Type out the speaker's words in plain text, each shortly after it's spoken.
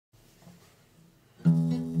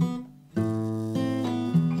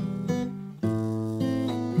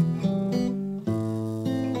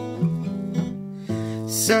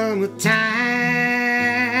Summertime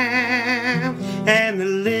and the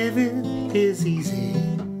living is easy.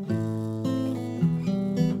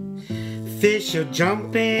 Fish are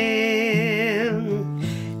jumping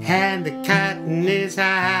and the cotton is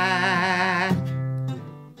high.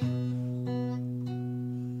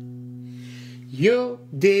 Your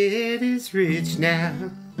daddy's rich now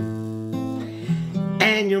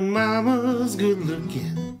and your mama's good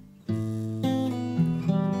looking.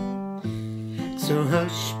 So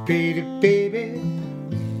hush, pretty baby,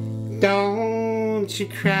 don't you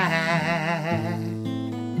cry.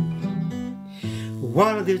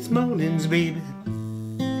 One of these mornings, baby,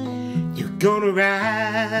 you're gonna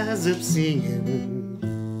rise up singing.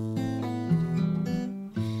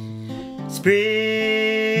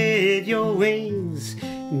 Spread your wings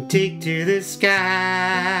and take to the sky.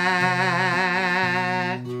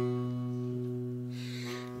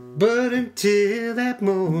 But until that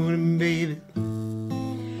morning, baby,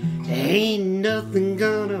 ain't nothing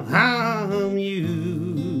gonna harm you.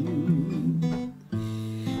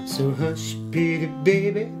 So hush, pretty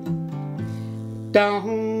baby,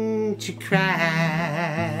 don't you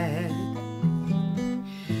cry.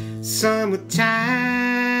 Summertime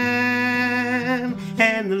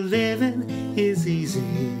and the living is easy.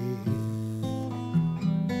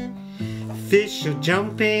 Fish are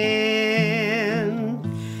jumping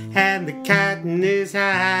and the cotton is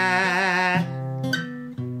high.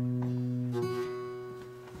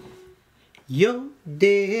 Your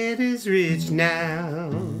daddy's rich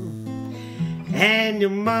now and your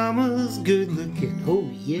mama's good looking. Oh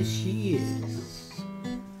yes she is.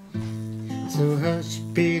 So hush,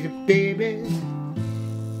 pretty baby,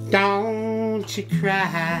 don't you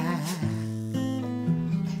cry.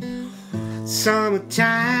 Summertime,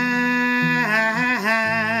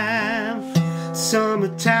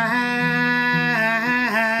 summertime,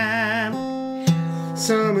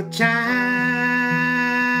 summertime.